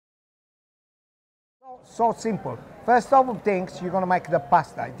So simple. First of all things, you're going to make the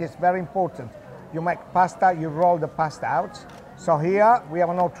pasta. It is very important. You make pasta, you roll the pasta out. So here we have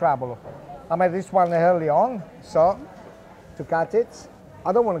no trouble. I made this one early on, so to cut it.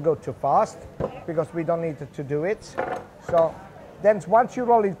 I don't want to go too fast because we don't need to do it. So then once you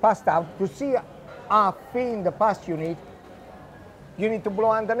roll the pasta out, to see how thin the pasta you need to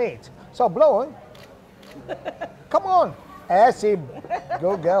blow underneath. So blow. Come on. Sì,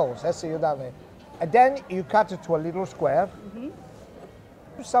 go girls. Sì, you done it. And then you cut it to a little square.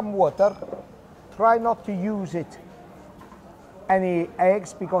 Some water. Try not to use any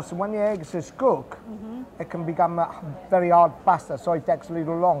eggs because when the eggs is cooked, it can become a very hard pasta, so it takes a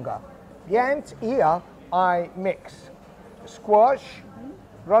little longer. And here I mix squash,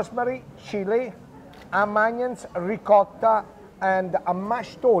 rosemary, chili, onions, ricotta, and a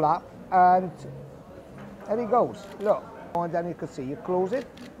mashed tola, and there it goes. Look, and then you can see, you close it.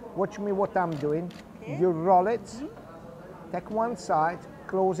 Watch me what I'm doing. Okay. You roll it, take one side,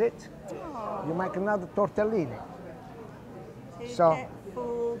 close it. You make another tortellini.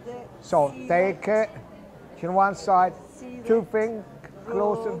 Take it to one side, two things,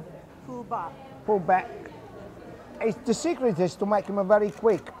 close them, pull back. The secret is to make them very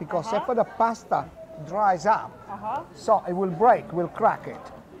quick because if the pasta dries up, so it will break, will crack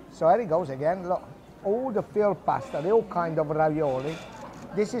it. So there it goes again. Look, all the filled pasta, the all kind of ravioli.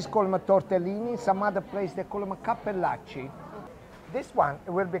 This is called tortellini. Some other place they call them cappellacci. This one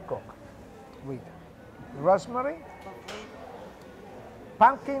will be cooked with rosemary,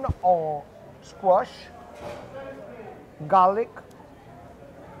 pumpkin or squash, garlic,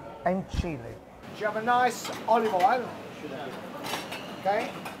 and chili. You have a nice olive oil, okay?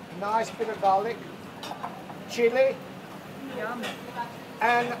 Nice bit of garlic, chili,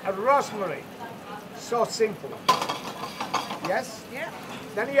 and rosemary. So simple. Yes? Yeah.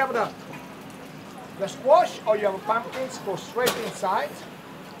 Then you have the squash or you have pumpkins go straight inside.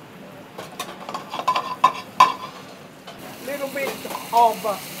 Little bit of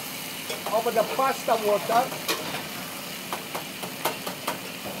the pasta water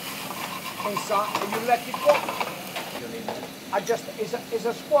inside and you let it cook. It's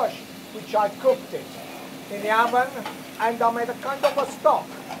a squash which I cooked it in the oven and I made a kind of a stock.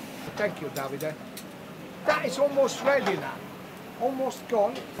 Thank you, Davide. That is almost ready now. Almost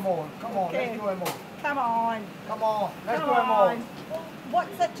gone. Come on, okay. Let's do it more. Come on. Come on, let's do it more.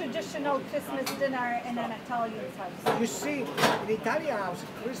 What's a traditional Christmas dinner in an Italian house? You see, in Italian house,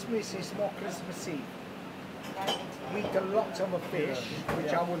 Christmas is more Christmas Eve. Right. We eat a lot of a fish,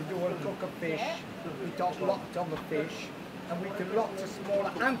 which I will do, I'll cook a fish. We eat a lot of a fish. And we eat a lot of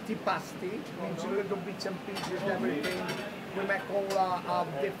smaller antipasti, means little bits and pieces, everything. We make all our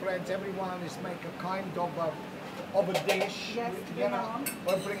different, everyone is make a kind of a dish. Yes,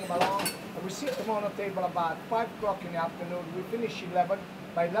 we'll bring them along. And we sit them on the table about 5 o'clock in the afternoon. We finish 11.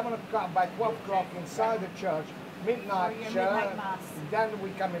 By 11 o'clock, by 12 o'clock inside the church, midnight church. Then we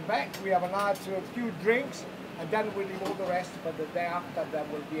coming back. We have a few drinks, and then we leave all the rest for the day after. There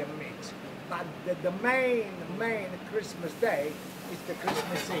will be a mix. But the main Christmas day is the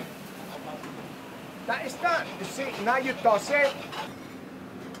Christmas Eve. That is done. You see, now you toss it.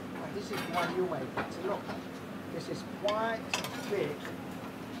 And this is the one you make. So look, this is quite thick.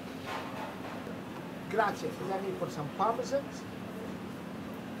 Grazie. Then you put some parmesan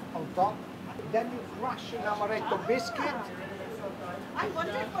on top. Then you crush an amaretto biscuit. I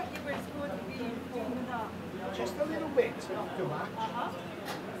wondered what you were going to be doing with that. Just a little bit, not too much.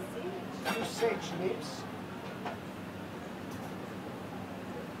 Two sage leaves.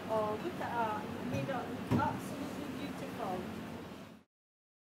 Oh, look at that. Made it absolutely beautiful.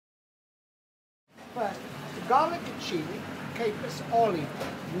 First, the garlic and chili, capers, olive,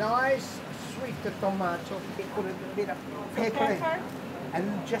 nice sweet tomato, put a bit of pepper,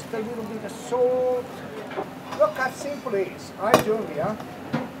 and just a little bit of salt. Look how simple it is. I'm doing here.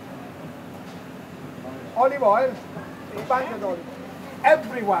 Olive oil, abundant olive.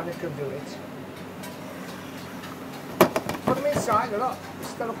 Everyone can do it. Put them inside, look.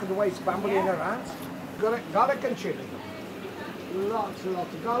 Just look at the way it's bumbling around. Garlic and chili. Lots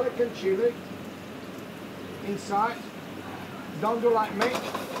of garlic and chili inside. Don't do like me.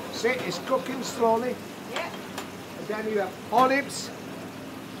 See, it's cooking slowly. Yeah. And then you have olives,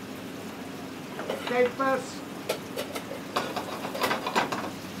 capers,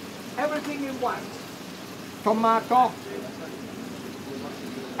 everything you want. Tomato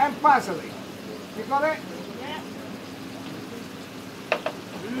and parsley. You got it? Yeah.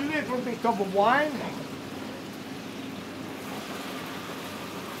 Little bit of wine.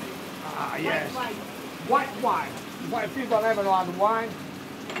 Ah, yes. White wine. White people never know how to wine.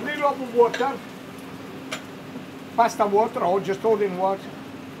 Little of water. pasta water or just all in water.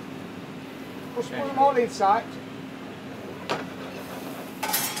 Put them all inside.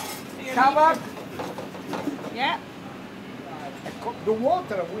 Cover. Yeah. The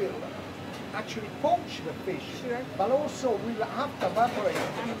water will actually poach the fish, but also will have to evaporate.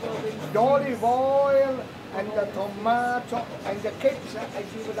 The olive oil and the tomato and the capes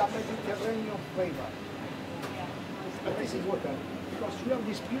give it a Mediterranean flavor. But this is water, because you have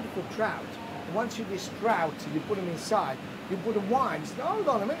this beautiful trout. Once you this trout, you put them inside, you put the wine, say, hold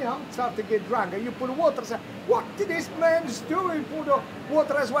on a minute, I'm starting to get drunk, and you put the water, say, what did this man's do? He put the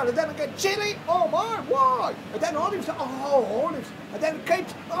water as well, and then I get chili, oh my, why? And then olives, oh, olives, and then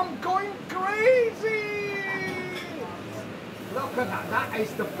capes, I'm going crazy! Look at that, that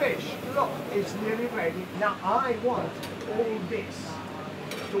is the fish. Look, it's nearly ready. Now I want all this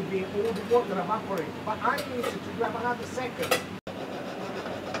to be all the water evaporate, but I need to grab another second.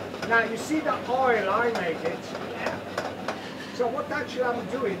 Now you see the oil I make it. So what actually I'm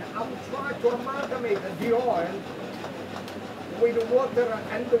doing, I'm trying to amalgamate the oil with the water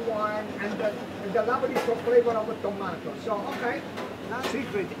and the wine and the lovely flavor of the tomato. So okay, the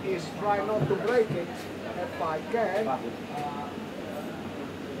secret is try not to break it if I can.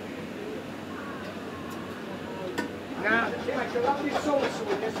 Now make a lovely sauce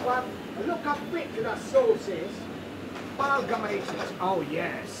with this one. Look how thick that sauce is. Amalgamate it. Oh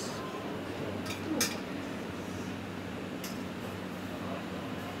yes.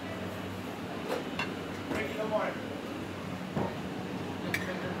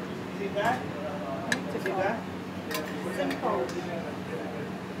 See that? See that? Simple.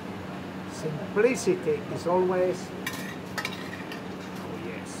 Simplicity is always. Oh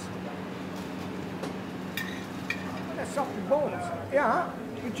yes. That's soft bones. Yeah.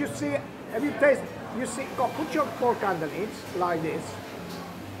 You just see. Have you tasted? You see. Go put your fork underneath like this.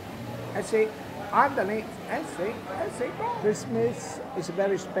 And see underneath. And see. And see. Christmas is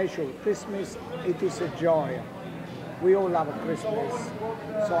very special. Christmas, it is a joy. We all love Christmas.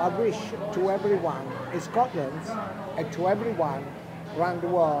 So I wish to everyone in Scotland and to everyone around the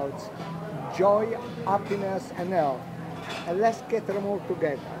world joy, happiness and health. And let's get them all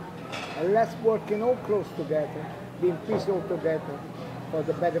together. And let's work in all close together, be in peace all together for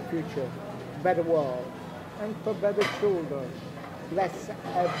the better future, better world, and for better children. Bless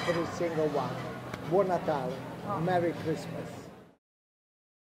every single one. Buon Natale. Merry Christmas.